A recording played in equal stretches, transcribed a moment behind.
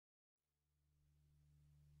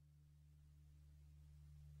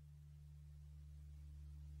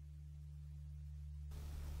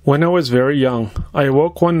When I was very young, I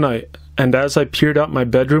awoke one night, and as I peered out my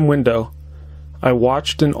bedroom window, I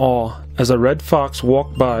watched in awe as a red fox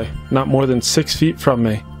walked by not more than 6 feet from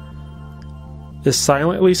me. It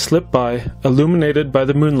silently slipped by, illuminated by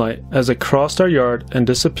the moonlight, as it crossed our yard and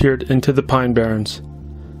disappeared into the pine barrens.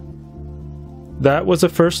 That was the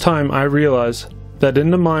first time I realized that in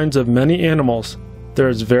the minds of many animals, there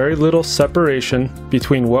is very little separation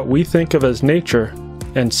between what we think of as nature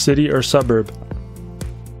and city or suburb.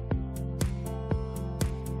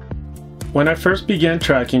 When I first began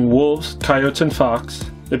tracking wolves, coyotes, and fox,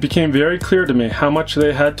 it became very clear to me how much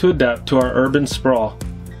they had to adapt to our urban sprawl.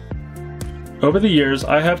 Over the years,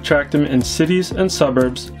 I have tracked them in cities and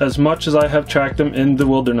suburbs as much as I have tracked them in the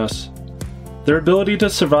wilderness. Their ability to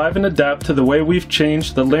survive and adapt to the way we've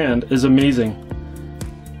changed the land is amazing.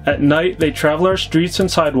 At night, they travel our streets and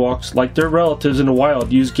sidewalks like their relatives in the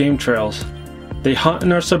wild use game trails. They hunt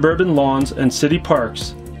in our suburban lawns and city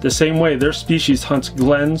parks, the same way their species hunts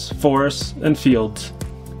glens, forests, and fields.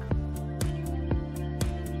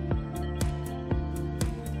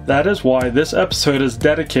 That is why this episode is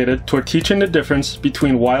dedicated toward teaching the difference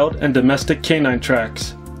between wild and domestic canine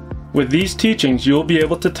tracks. With these teachings, you will be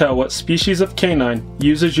able to tell what species of canine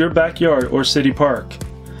uses your backyard or city park,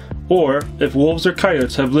 or if wolves or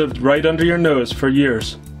coyotes have lived right under your nose for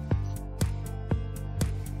years.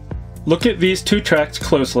 Look at these two tracks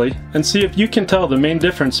closely and see if you can tell the main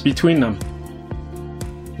difference between them.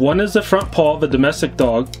 One is the front paw of a domestic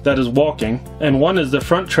dog that is walking, and one is the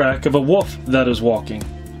front track of a wolf that is walking.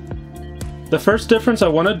 The first difference I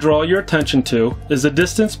want to draw your attention to is the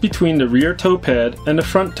distance between the rear toe pad and the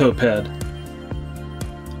front toe pad.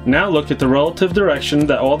 Now look at the relative direction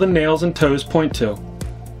that all the nails and toes point to.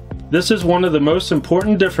 This is one of the most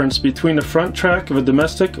important differences between the front track of a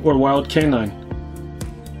domestic or wild canine.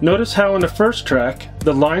 Notice how in the first track,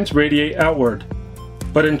 the lines radiate outward,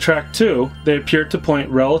 but in track 2, they appear to point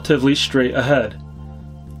relatively straight ahead.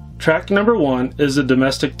 Track number 1 is a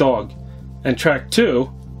domestic dog, and track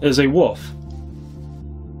 2 is a wolf.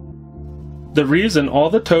 The reason all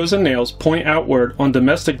the toes and nails point outward on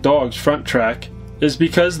domestic dogs' front track is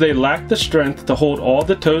because they lack the strength to hold all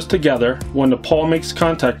the toes together when the paw makes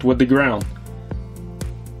contact with the ground.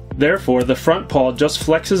 Therefore, the front paw just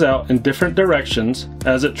flexes out in different directions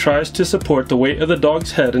as it tries to support the weight of the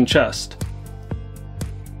dog's head and chest.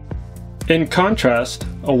 In contrast,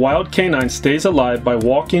 a wild canine stays alive by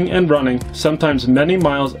walking and running sometimes many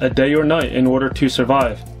miles a day or night in order to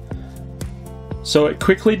survive. So it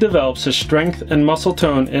quickly develops a strength and muscle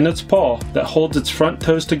tone in its paw that holds its front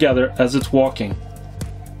toes together as it's walking.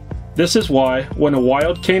 This is why, when a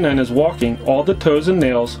wild canine is walking, all the toes and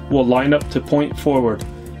nails will line up to point forward,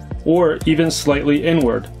 or even slightly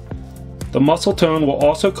inward. The muscle tone will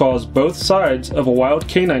also cause both sides of a wild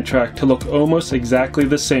canine track to look almost exactly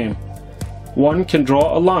the same. One can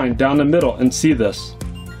draw a line down the middle and see this.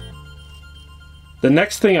 The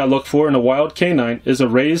next thing I look for in a wild canine is a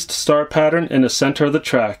raised star pattern in the center of the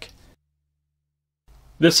track.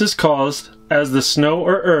 This is caused as the snow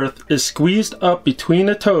or earth is squeezed up between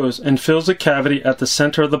the toes and fills a cavity at the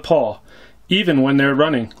center of the paw, even when they're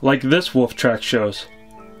running, like this wolf track shows.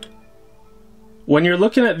 When you're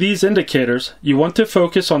looking at these indicators, you want to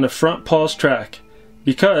focus on the front paw's track,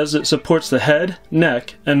 because it supports the head,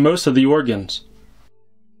 neck, and most of the organs.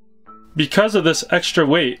 Because of this extra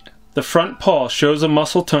weight, the front paw shows a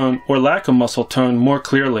muscle tone or lack of muscle tone more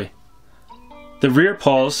clearly. The rear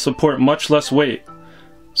paws support much less weight,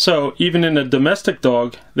 so even in a domestic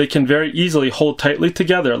dog, they can very easily hold tightly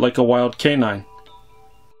together like a wild canine.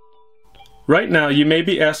 Right now you may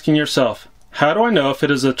be asking yourself, how do I know if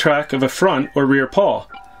it is a track of a front or rear paw?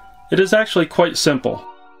 It is actually quite simple.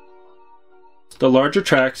 The larger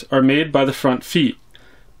tracks are made by the front feet,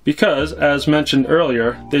 because, as mentioned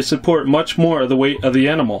earlier, they support much more of the weight of the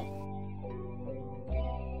animal.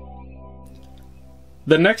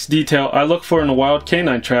 The next detail I look for in a wild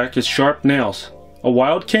canine track is sharp nails. A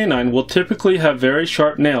wild canine will typically have very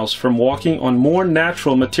sharp nails from walking on more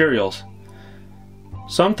natural materials.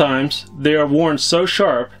 Sometimes they are worn so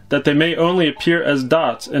sharp that they may only appear as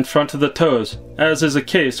dots in front of the toes, as is the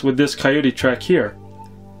case with this coyote track here.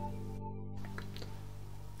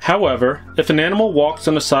 However, if an animal walks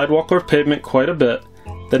on a sidewalk or pavement quite a bit,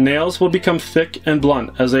 the nails will become thick and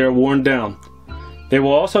blunt as they are worn down. They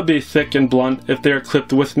will also be thick and blunt if they are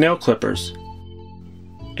clipped with nail clippers.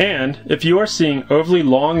 And if you are seeing overly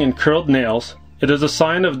long and curled nails, it is a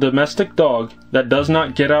sign of a domestic dog that does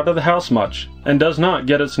not get out of the house much and does not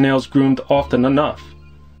get its nails groomed often enough.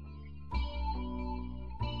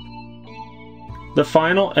 The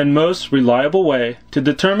final and most reliable way to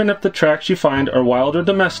determine if the tracks you find are wild or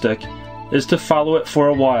domestic is to follow it for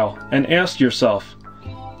a while and ask yourself,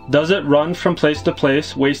 does it run from place to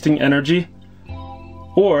place, wasting energy?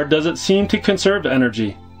 Or does it seem to conserve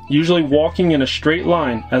energy, usually walking in a straight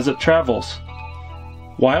line as it travels?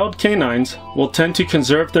 Wild canines will tend to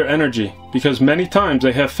conserve their energy because many times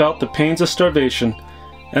they have felt the pains of starvation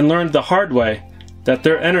and learned the hard way that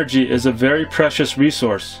their energy is a very precious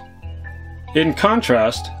resource. In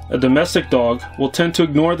contrast, a domestic dog will tend to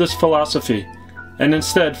ignore this philosophy and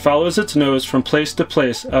instead follows its nose from place to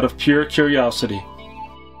place out of pure curiosity.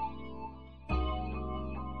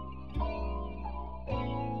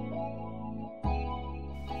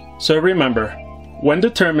 So remember, when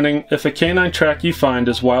determining if a canine track you find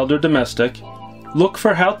is wild or domestic, look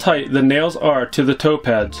for how tight the nails are to the toe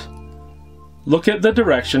pads. Look at the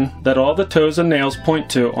direction that all the toes and nails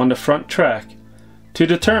point to on the front track to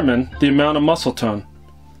determine the amount of muscle tone.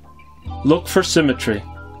 Look for symmetry.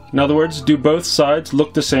 In other words, do both sides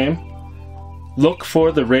look the same? Look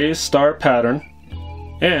for the raised star pattern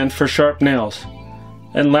and for sharp nails.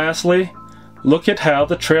 And lastly, look at how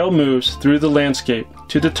the trail moves through the landscape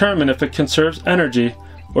to determine if it conserves energy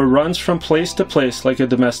or runs from place to place like a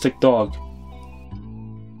domestic dog.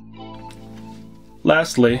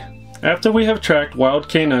 Lastly, after we have tracked wild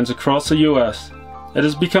canines across the US, it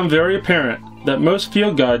has become very apparent that most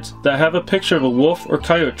field guides that have a picture of a wolf or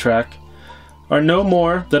coyote track are no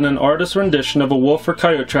more than an artist's rendition of a wolf or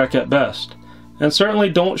coyote track at best, and certainly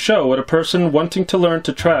don't show what a person wanting to learn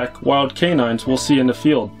to track wild canines will see in the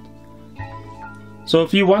field. So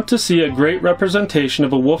if you want to see a great representation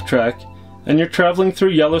of a wolf track and you're traveling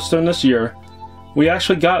through Yellowstone this year, we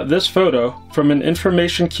actually got this photo from an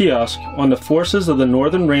information kiosk on the Forces of the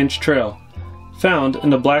Northern Range Trail, found in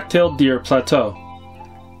the Black-tailed Deer Plateau.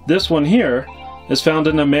 This one here is found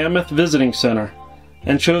in the Mammoth Visiting Center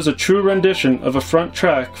and shows a true rendition of a front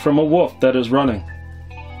track from a wolf that is running.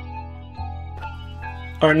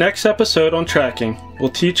 Our next episode on tracking will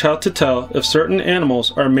teach how to tell if certain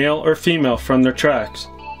animals are male or female from their tracks.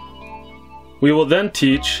 We will then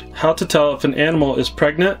teach how to tell if an animal is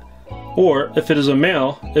pregnant or if it is a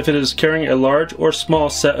male if it is carrying a large or small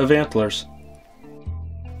set of antlers.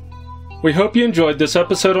 We hope you enjoyed this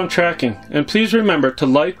episode on tracking, and please remember to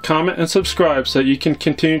like, comment, and subscribe so that you can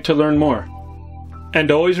continue to learn more.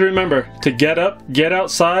 And always remember to get up, get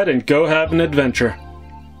outside, and go have an adventure.